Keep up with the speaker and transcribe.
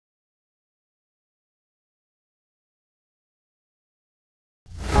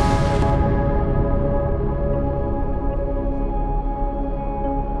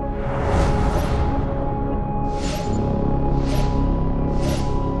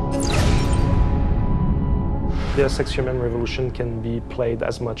Deus Ex Human Revolution can be played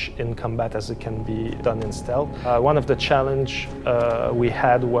as much in combat as it can be done in stealth. One of the challenge we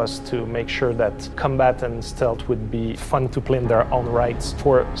had was to make sure that combat and stealth would be fun to play in their own rights.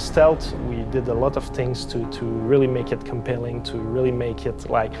 For stealth, we did a lot of things to really make it compelling, to really make it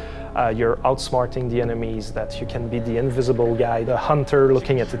like you're outsmarting the enemies, that you can be the invisible guy, the hunter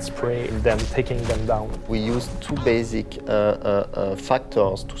looking at its prey, and then taking them down. We used two basic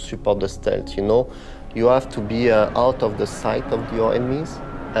factors to support the stealth, you know. You have to be out of the sight of your enemies,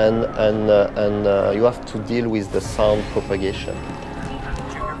 and you have to deal with the sound propagation.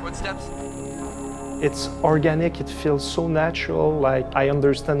 Check your footsteps. It's organic, it feels so natural, like I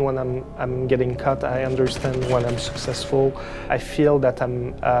understand when I'm getting cut, I understand when I'm successful. I feel that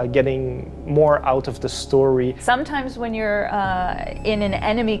I'm getting more out of the story. Sometimes when you're in an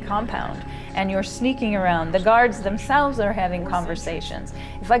enemy compound and you're sneaking around, the guards themselves are having conversations.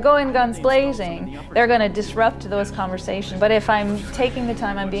 If I go in guns blazing, they're going to disrupt those conversations. But if I'm taking the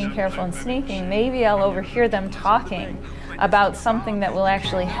time, I'm being careful and sneaking, maybe I'll overhear them talking about something that will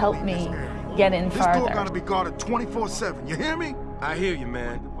actually help me get in farther. This door gotta be guarded 24/7, you hear me? I hear you,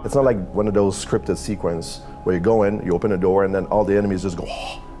 man. It's not like one of those scripted sequences where you go in, you open a door, and then all the enemies just go,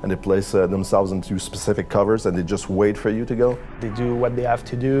 and they place themselves into specific covers, and they just wait for you to go. They do what they have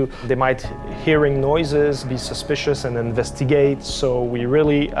to do. They might hearing noises, be suspicious, and investigate. So we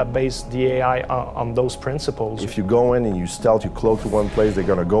really base the AI on those principles. If you go in and you stealth, you cloak to one place, they're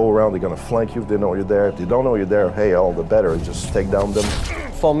gonna go around, they're gonna flank you if they know you're there. If they don't know you're there, hey, all the better, just take down them.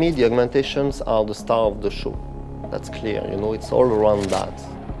 For me, the augmentations are the star of the show. That's clear, you know, it's all around that.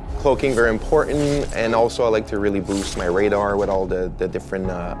 Cloaking very important, and also I like to really boost my radar with all the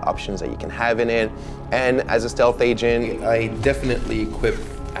different options that you can have in it. And as a stealth agent, I definitely equip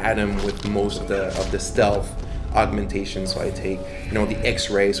Adam with most of the stealth augmentation. So I take, you know, the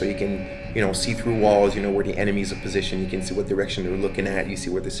X-ray, so you can, you know, see through walls, you know where the enemies are positioned, you can see what direction they're looking at, you see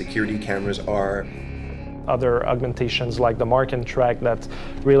where the security cameras are. Other augmentations like the mark and track that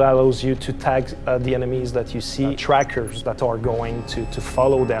really allows you to tag the enemies that you see, trackers that are going to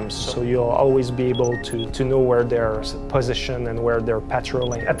follow them, so you'll always be able to know where they're positioned and where they're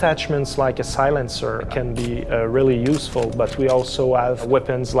patrolling. Attachments like a silencer can be really useful, but we also have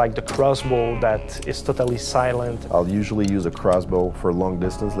weapons like the crossbow that is totally silent. I'll usually use a crossbow for long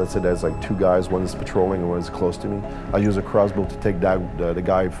distance. Let's say there's like two guys, one is patrolling and one is close to me. I'll use a crossbow to take the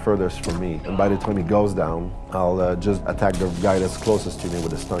guy furthest from me, and by the time he goes down, I'll just attack the guy that's closest to me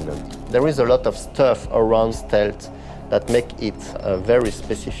with a stun gun. There is a lot of stuff around stealth that make it very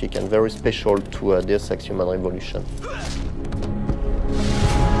specific and very special to Deus Ex Human Revolution.